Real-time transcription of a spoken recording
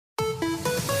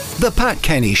The Pat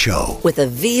Kenny Show with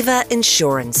Aviva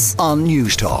Insurance on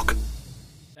News Talk.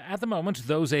 At the moment,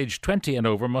 those aged 20 and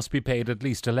over must be paid at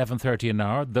least $11.30 an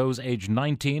hour. Those aged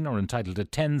 19 are entitled to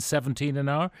 $10.17 an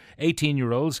hour.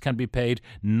 18-year-olds can be paid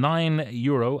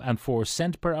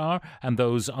 €9.04 per hour, and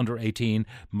those under 18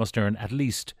 must earn at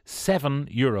least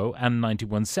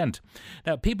 €7.91.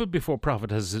 Now, People Before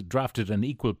Profit has drafted an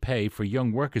equal pay for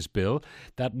young workers bill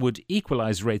that would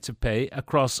equalise rates of pay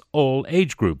across all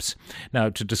age groups. Now,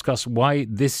 to discuss why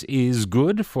this is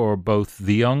good for both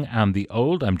the young and the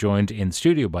old, I'm joined in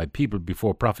studio by People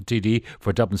Before Profit TD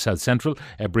for Dublin South Central,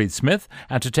 Brid.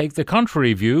 And to take the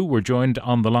contrary view, we're joined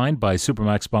on the line by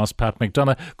Supermacs boss Pat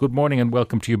McDonagh. Good morning and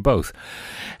welcome to you both.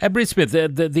 Brid,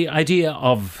 the idea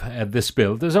of this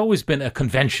bill, there's always been a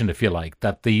convention, if you like,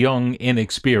 that the young,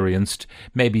 inexperienced,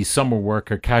 maybe summer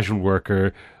worker, casual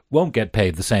worker, won't get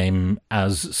paid the same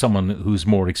as someone who's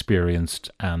more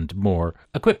experienced and more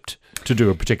equipped to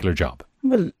do a particular job.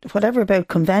 Well, whatever about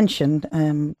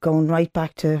convention, going right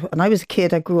back to when I was a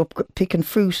kid, I grew up picking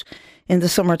fruit in the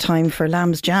summertime for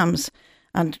lamb's jams.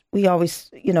 And we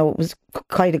always, it was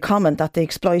quite a common that they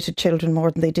exploited children more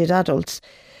than they did adults.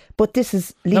 But this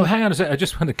is... No, hang on a second. I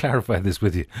just want to clarify this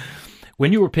with you.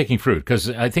 When you were picking fruit, because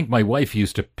I think my wife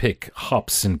used to pick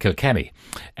hops in Kilkenny,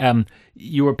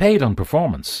 you were paid on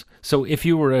performance. So if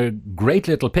you were a great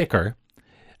little picker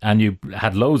and you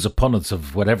had loads of punnets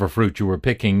of whatever fruit you were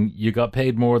picking, you got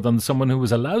paid more than someone who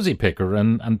was a lousy picker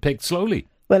and picked slowly.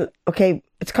 Well, okay,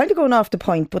 it's kind of going off the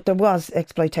point, but there was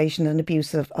exploitation and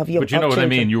abuse of young children. But you know what I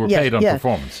mean? You were paid on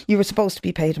performance. You were supposed to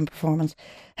be paid on performance.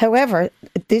 However,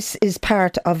 this is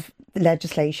part of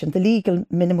legislation. The Legal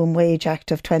Minimum Wage Act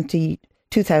of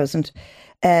 2000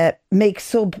 makes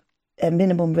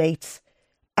sub-minimum rates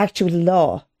actual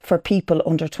law for people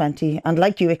under 20. And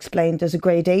like you explained, there's a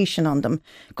gradation on them,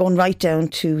 going right down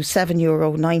to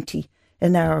 €7.90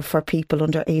 an hour for people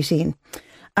under 18.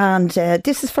 And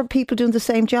this is for people doing the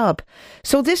same job.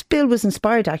 So this bill was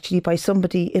inspired actually by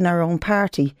somebody in our own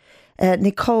party.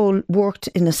 Nicole worked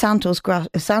in a Santa's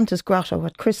grotto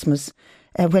at Christmas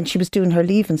when she was doing her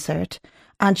leaving cert.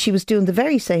 And she was doing the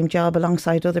very same job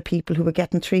alongside other people who were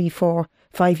getting €3, €4,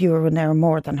 €5 an hour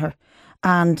more than her.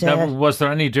 And now, was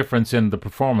there any difference in the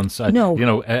performance?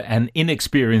 No. An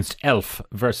inexperienced elf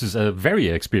versus a very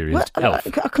experienced elf.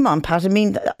 Come on, Pat. I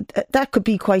mean, that could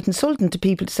be quite insulting to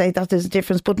people to say that there's a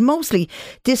difference. But mostly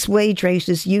this wage rate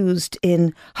is used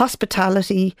in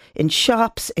hospitality, in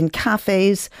shops, in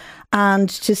cafes. And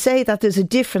to say that there's a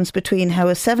difference between how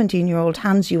a 17-year-old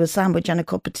hands you a sandwich and a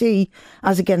cup of tea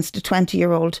as against a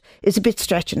 20-year-old is a bit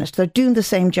stretching it. They're doing the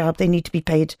same job. They need to be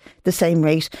paid the same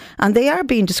rate. And they are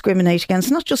being discriminated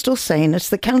against. Not just us saying it.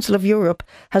 The Council of Europe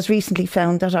has recently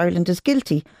found that Ireland is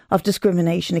guilty of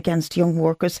discrimination against young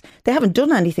workers. They haven't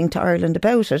done anything to Ireland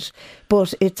about it.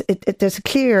 But there's a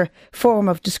clear form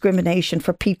of discrimination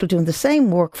for people doing the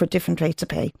same work for different rates of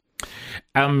pay.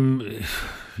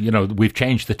 We've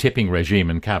changed the tipping regime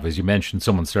in cafes. You mentioned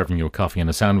someone serving you a coffee and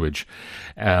a sandwich.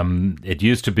 It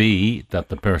used to be that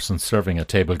the person serving a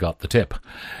table got the tip.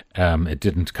 It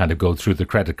didn't kind of go through the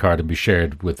credit card and be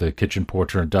shared with the kitchen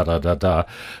porter and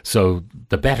So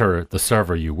the better the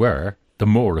server you were, the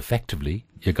more effectively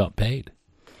you got paid.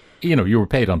 You were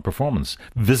paid on performance,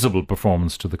 visible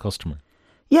performance to the customer.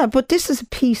 Yeah, but this is a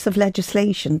piece of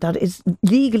legislation that is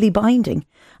legally binding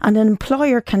and an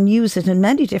employer can use it in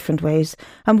many different ways.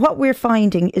 And what we're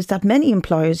finding is that many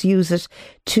employers use it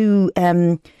to,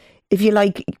 if you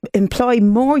like, employ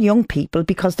more young people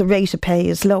because the rate of pay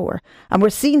is lower. And we're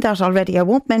seeing that already. I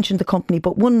won't mention the company,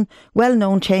 but one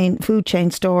well-known food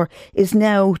chain store is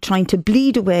now trying to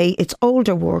bleed away its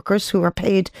older workers who are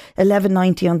paid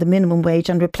 €11.90 on the minimum wage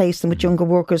and replace them with younger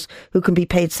workers who can be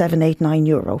paid €7, €8,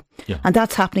 €9. Yeah. And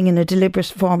that's happening in a deliberate,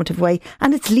 formative way.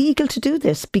 And it's legal to do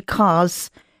this because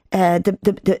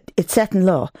it's set in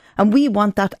law. And we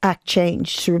want that act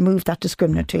changed to remove that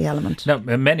discriminatory element. Now,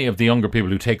 many of the younger people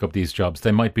who take up these jobs,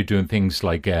 they might be doing things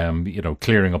like,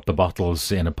 clearing up the bottles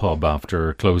in a pub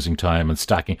after closing time and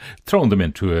throwing them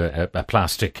into a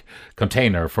plastic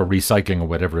container for recycling or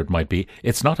whatever it might be.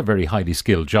 It's not a very highly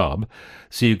skilled job.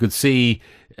 So you could see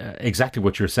exactly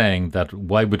what you're saying, that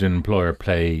why would an employer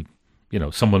pay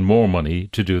someone more money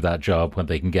to do that job when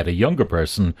they can get a younger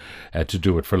person to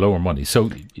do it for lower money.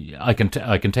 So I can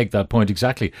take that point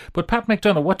exactly. But Pat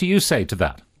McDonagh, what do you say to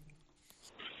that?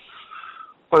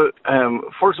 Well,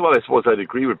 first of all, I suppose I'd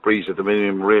agree with Brid that the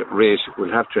minimum rate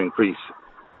will have to increase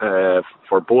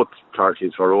for both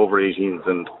parties, for over 18s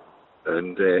and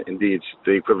indeed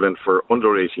the equivalent for under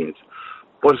 18s.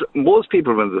 But most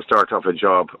people, when they start off a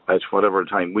job at whatever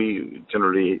time, we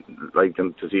generally like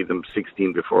them to see them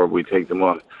 16 before we take them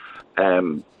on.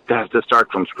 they have to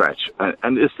start from scratch.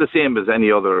 And it's the same as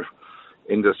any other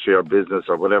industry or business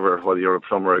or whatever, whether you're a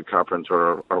plumber, a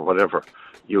carpenter or whatever.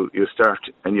 You start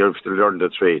and you have to learn the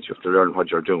trade. You have to learn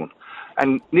what you're doing.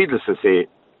 And needless to say,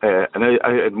 and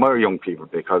I admire young people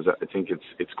because I think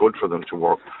it's good for them to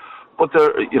work. But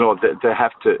they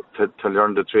have to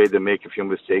learn the trade. They make a few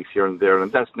mistakes here and there,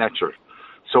 and that's natural.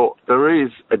 So there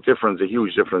is a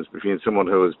huge difference between someone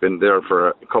who has been there for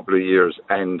a couple of years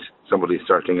and somebody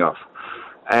starting off.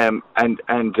 And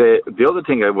the other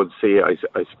thing I would say,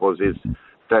 I suppose, is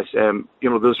that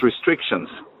there's restrictions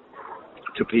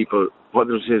to people,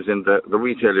 whether it is in the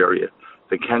retail area.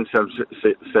 They can't sell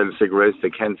cigarettes. They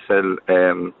can't sell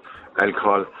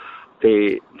alcohol.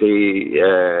 They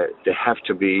have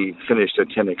to be finished at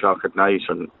 10 o'clock at night,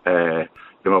 and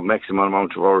maximum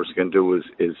amount of hours you can do is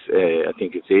I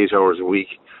think it's 8 hours a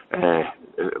week,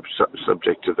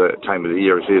 subject to the time of the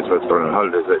year it is. If they're on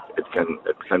holidays,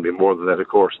 it can be more than that, of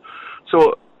course.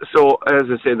 So as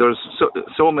I say, there's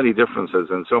so many differences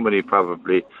and so many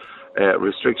probably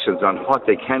restrictions on what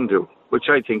they can do, which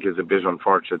I think is a bit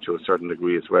unfortunate to a certain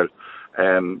degree as well.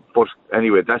 But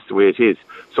anyway, that's the way it is.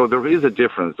 So there is a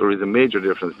difference. There is a major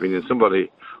difference between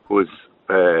somebody who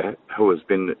has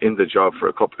been in the job for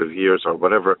a couple of years or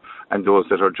whatever, and those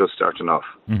that are just starting off.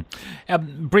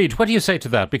 Brid, what do you say to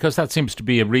that? Because that seems to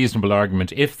be a reasonable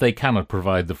argument. If they cannot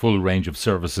provide the full range of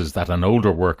services that an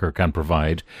older worker can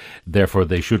provide, therefore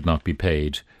they should not be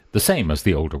paid the same as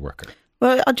the older worker.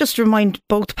 Well, I'll just remind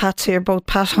both Pats here, both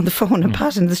Pat on the phone and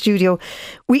Pat in the studio,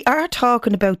 we are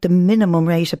talking about the minimum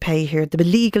rate of pay here, the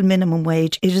legal minimum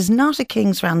wage. It is not a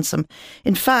king's ransom.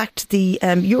 In fact, the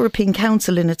European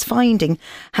Council in its finding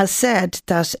has said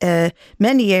that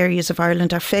many areas of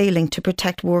Ireland are failing to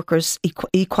protect workers'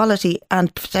 equality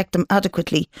and protect them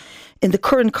adequately. In the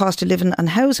current cost of living and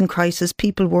housing crisis,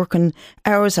 people working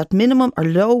hours at minimum or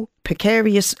low,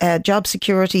 precarious job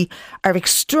security are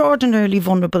extraordinarily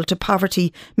vulnerable to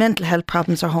poverty, mental health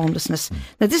problems or homelessness.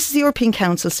 Now, this is the European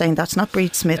Council saying that's not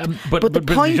Brid Smith. But the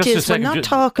point is, we're not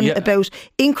talking about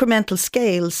incremental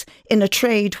scales in a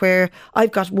trade where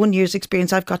I've got 1 year's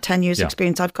experience, I've got 10 years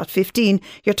experience, I've got 15.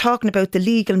 You're talking about the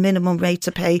legal minimum rates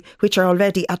of pay, which are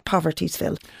already at poverty's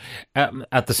fill.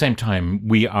 At the same time,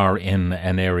 we are in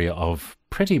an area of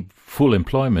pretty full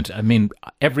employment. I mean,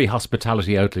 every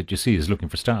hospitality outlet you see is looking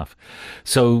for staff.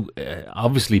 So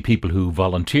obviously people who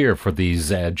volunteer for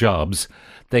these jobs,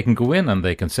 they can go in and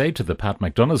they can say to the Pat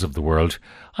McDonaghs of the world,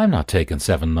 I'm not taking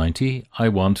 $7.90. I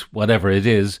want whatever it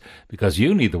is because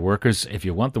you need the workers. If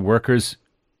you want the workers,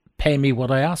 pay me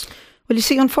what I ask. Well, you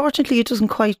see, unfortunately, it doesn't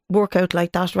quite work out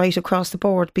like that right across the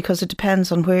board because it depends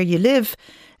on where you live,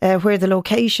 where the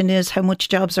location is, how much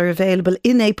jobs are available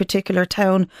in a particular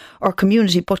town or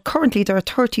community. But currently there are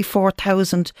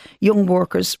 34,000 young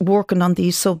workers working on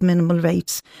these sub-minimal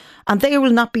rates. And they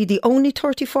will not be the only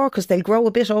 34 because they'll grow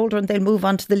a bit older and they'll move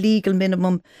on to the legal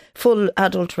minimum full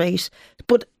adult rate.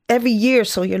 But every year,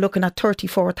 so you're looking at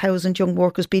 34,000 young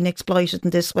workers being exploited in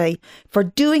this way for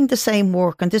doing the same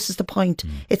work. And this is the point.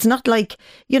 It's not like,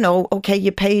 okay,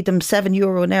 you pay them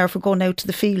 €7 an hour for going out to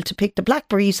the field to pick the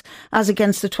blackberries as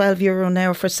against the €12 an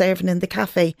hour for serving in the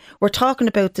cafe. We're talking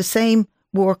about the same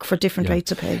work for different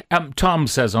rates of pay. Tom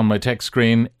says on my text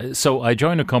screen, so I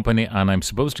join a company and I'm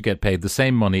supposed to get paid the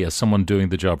same money as someone doing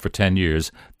the job for 10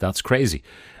 years. That's crazy.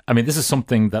 I mean, this is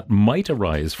something that might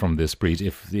arise from this, Brid,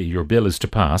 if your bill is to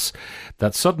pass,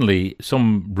 that suddenly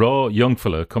some raw young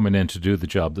fella coming in to do the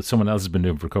job that someone else has been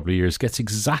doing for a couple of years gets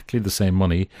exactly the same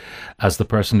money as the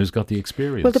person who's got the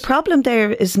experience. Well, the problem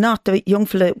there is not the young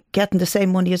fella getting the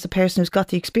same money as the person who's got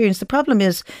the experience. The problem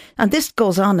is, and this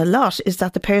goes on a lot, is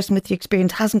that the person with the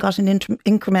experience hasn't got an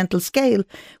incremental scale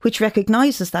which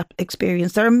recognises that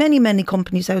experience. There are many, many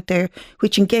companies out there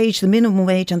which engage the minimum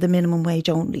wage and the minimum wage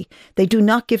only. They do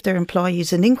not give their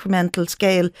employees an incremental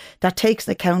scale that takes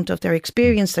account of their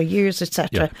experience, their years,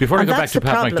 etc. Before I go back to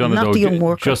Pat McDonagh,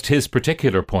 though, just his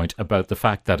particular point about the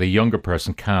fact that a younger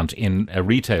person can't, in a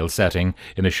retail setting,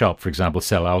 in a shop, for example,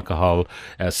 sell alcohol,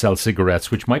 sell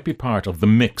cigarettes, which might be part of the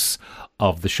mix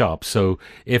of the shop. So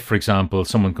if, for example,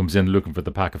 someone comes in looking for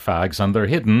the pack of fags and they're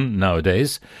hidden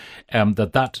nowadays,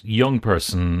 that young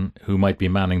person who might be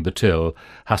manning the till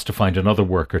has to find another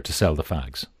worker to sell the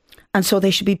fags. And so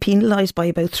they should be penalised by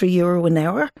about €3 an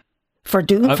hour for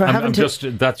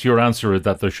that's your answer,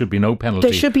 that there should be no penalty.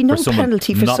 There should be no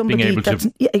penalty for somebody being able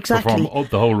to exactly perform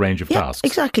the whole range of tasks.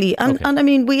 Exactly. And I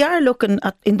mean, we are looking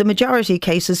at, in the majority of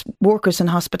cases, workers in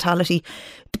hospitality.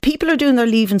 The people who are doing their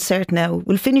Leaving Cert now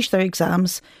will finish their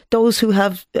exams. Those who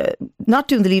have not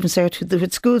doing the Leaving Cert,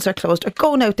 with schools are closed, are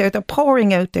going out there, they're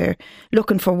pouring out there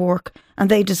looking for work. and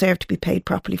they deserve to be paid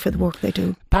properly for the work they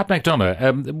do. Pat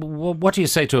McDonagh, what do you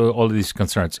say to all of these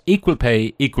concerns? Equal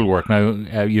pay, equal work.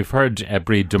 Now, you've heard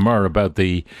Brid demur about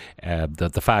the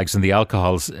fags and the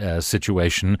alcohol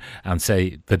situation and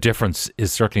say the difference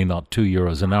is certainly not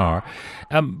 €2 an hour.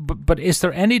 But is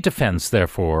there any defence,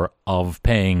 therefore, of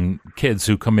paying kids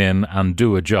who come in and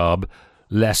do a job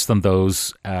less than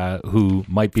those who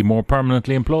might be more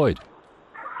permanently employed?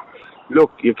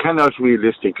 Look, you cannot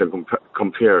realistically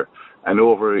compare an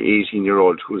over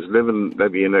 18-year-old who's living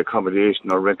maybe in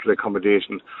accommodation or rental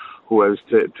accommodation, who has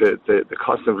the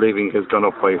cost of living has gone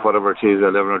up by whatever it is,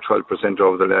 11 or 12%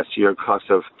 over the last year. Cost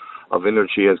of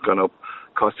energy has gone up.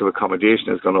 Cost of accommodation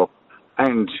has gone up,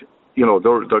 and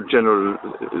their general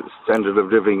standard of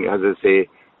living, as I say,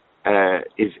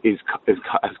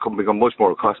 has become much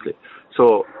more costly.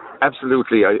 So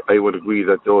absolutely, I would agree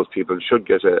that those people should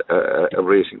get a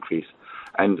rate increase,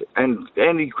 and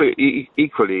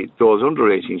equally those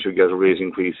under 18 should get a rate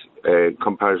increase,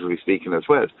 comparatively speaking, as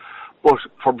well. But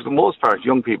for the most part,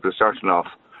 young people starting off,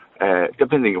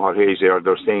 depending on what age they are,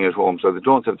 they're staying at home, so they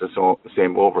don't have the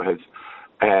same overheads.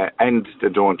 And they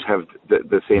don't have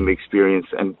the same experience,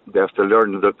 and they have to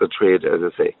learn the trade, as I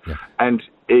say. Yeah. And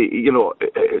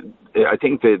I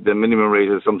think the minimum rate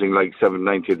is something like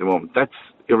 $7.90 at the moment. That's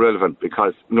irrelevant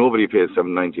because nobody pays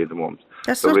 $7.90 at the moment.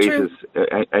 That's the not rate true.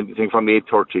 is anything from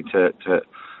 $8.30 to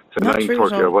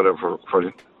 $9.30 or whatever.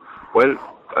 Well,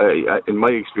 in my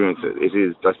experience, it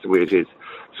is. That's the way it is.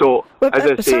 So, as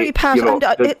I say, sorry, Pat,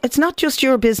 it's not just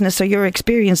your business or your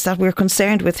experience that we're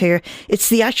concerned with here. It's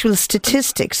the actual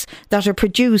statistics that are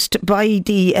produced by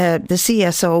the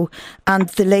CSO and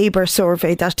the labour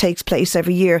survey that takes place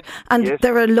every year. And yes,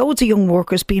 there are loads of young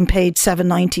workers being paid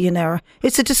 $7.90 an hour.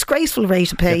 It's a disgraceful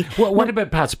rate of pay. Yeah. Well, what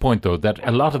about Pat's point, though, that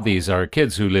a lot of these are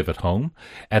kids who live at home?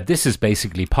 This is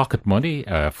basically pocket money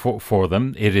for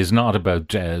them. It is not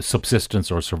about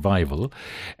subsistence or survival.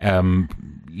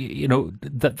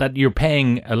 That you're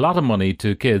paying a lot of money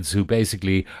to kids who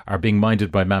basically are being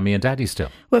minded by mammy and daddy still.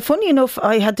 Well, funny enough,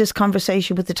 I had this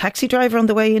conversation with the taxi driver on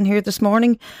the way in here this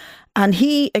morning, and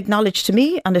he acknowledged to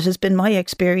me, and it has been my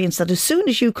experience, that as soon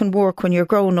as you can work when you're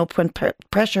growing up, when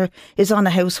pressure is on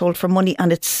a household for money,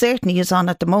 and it certainly is on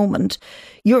at the moment,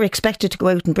 you're expected to go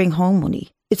out and bring home money.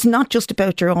 It's not just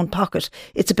about your own pocket.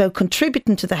 It's about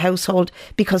contributing to the household,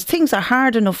 because things are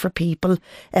hard enough for people,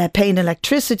 paying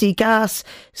electricity, gas,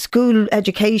 school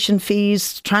education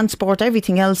fees, transport,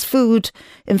 everything else, food.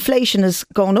 Inflation is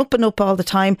going up and up all the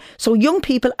time. So young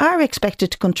people are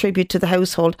expected to contribute to the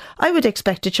household. I would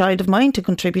expect a child of mine to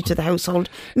contribute to the household.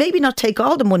 Maybe not take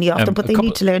all the money off them, but they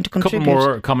need to learn to contribute. A couple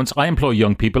more comments. I employ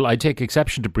young people. I take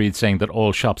exception to Brid saying that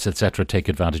all shops, etc., take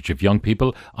advantage of young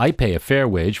people. I pay a fair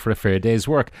wage for a fair day's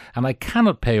work, and I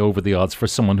cannot pay over the odds for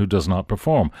someone who does not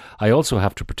perform. I also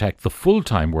have to protect the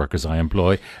full-time workers I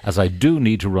employ, as I do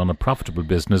need to run a profitable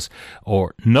business,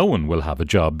 or no one will have a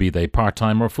job, be they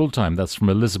part-time or full-time. That's from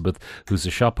Elizabeth, who's a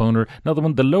shop owner. Another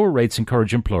one, the lower rates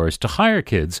encourage employers to hire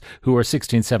kids who are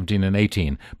 16, 17 and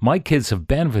 18. My kids have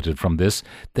benefited from this.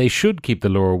 They should keep the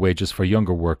lower wages for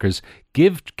younger workers.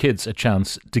 Give kids a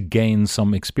chance to gain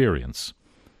some experience.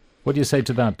 What do you say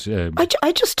to that?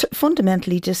 I just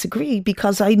fundamentally disagree,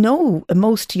 because I know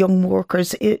most young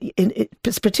workers,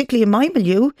 particularly in my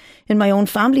milieu, in my own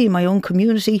family, in my own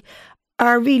community,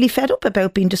 are really fed up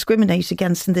about being discriminated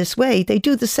against in this way. They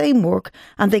do the same work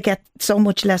and they get so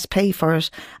much less pay for it.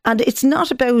 And it's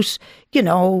not about,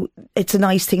 it's a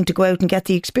nice thing to go out and get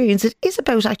the experience. It is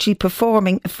about actually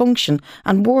performing a function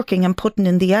and working and putting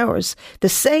in the hours. The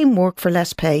same work for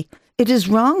less pay. It is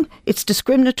wrong. It's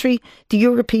discriminatory. The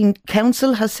European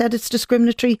Council has said it's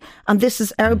discriminatory, and this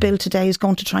is our bill today is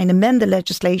going to try and amend the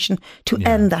legislation to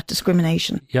end that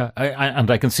discrimination. Yeah,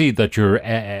 I can see that you're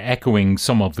echoing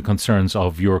some of the concerns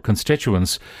of your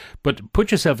constituents, but put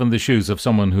yourself in the shoes of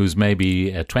someone who's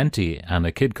maybe 20 and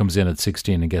a kid comes in at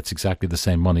 16 and gets exactly the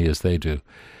same money as they do.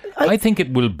 I think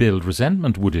it will build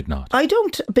resentment, would it not? I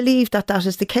don't believe that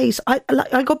is the case.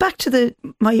 I go back to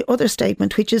my other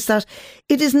statement, which is that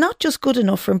it is not just good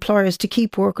enough for employers to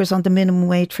keep workers on the minimum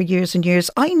wage for years and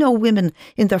years. I know women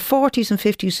in their 40s and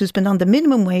 50s who's been on the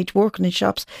minimum wage working in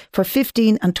shops for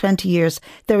 15 and 20 years.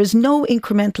 There is no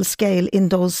incremental scale in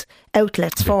those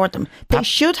outlets for them. They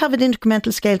should have an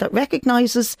incremental scale that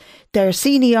recognises their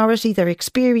seniority, their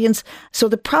experience. So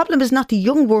the problem is not the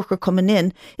young worker coming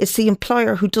in, it's the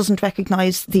employer who doesn't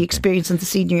recognise the experience and the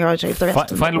seniority of the rest of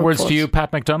the Final words to you,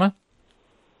 Pat McDonagh?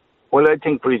 Well, I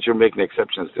think, Brid, you're making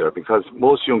exceptions there, because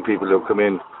most young people who come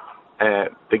in,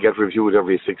 they get reviewed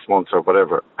every 6 months or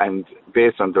whatever, and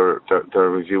based on their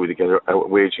review, they get a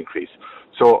wage increase.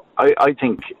 So I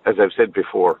think, as I've said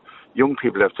before, young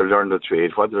people have to learn the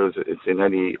trade, whether it's in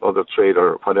any other trade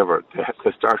or whatever. They have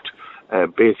to start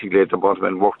basically at the bottom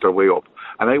and work their way up.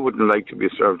 And I wouldn't like to be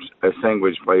served a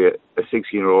sandwich by a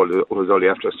 16-year-old who's only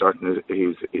after starting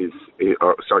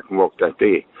starting work that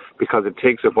day, because it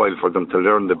takes a while for them to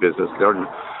learn the business,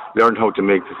 learn how to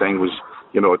make the sandwich.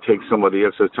 You know, it takes somebody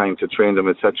else's time to train them,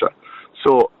 etc.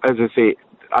 So, as I say,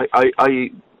 I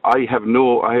would have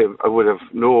no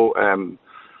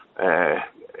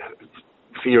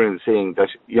fear in saying that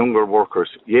younger workers,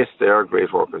 yes, they are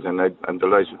great workers, and I'm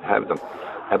delighted to have them,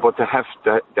 but they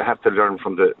have to learn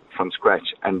from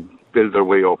scratch and build their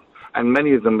way up. And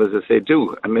many of them, as I say,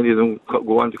 do, and many of them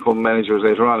go on to become managers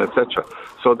later on, etc.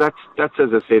 So that's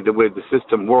as I say, the way the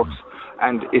system works,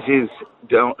 and it is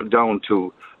down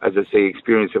to, as I say,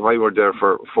 experience. If I were there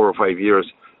for 4 or 5 years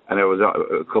and I was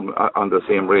on the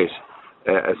same rate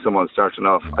as someone starting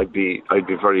off, I'd be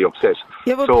very upset.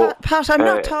 Yeah, but so, Pat, I'm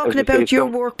not talking about your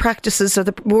work practices or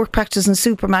the work practices in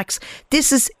Supermacs.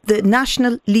 This is the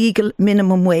national legal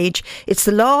minimum wage. It's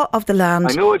the law of the land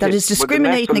that is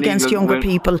discriminating against younger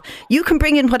people. You can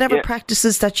bring in whatever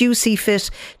practices that you see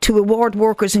fit to award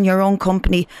workers in your own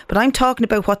company, but I'm talking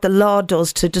about what the law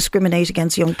does to discriminate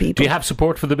against young people. Do you have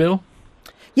support for the bill?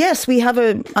 Yes, we have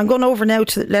I'm going over now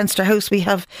to Leinster House. We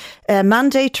have a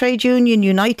Mandate Trade Union,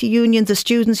 Unite Union, the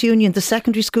Students' Union, the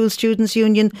Secondary School Students'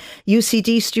 Union,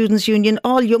 UCD Students' Union,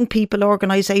 all young people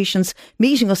organisations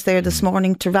meeting us there this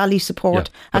morning to rally support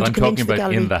and to come into the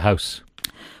gallery. In the House.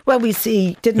 Well, we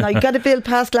see. Didn't I get a bill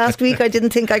passed last week? I didn't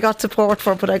think I got support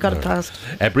for, but I got it passed.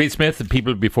 Brid Smith, the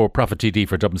People Before Profit TD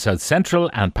for Dublin South Central,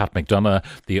 and Pat McDonagh,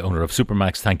 the owner of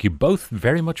Supermacs. Thank you both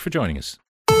very much for joining us.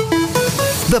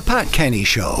 The Pat Kenny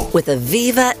Show with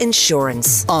Aviva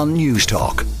Insurance on News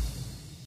Talk.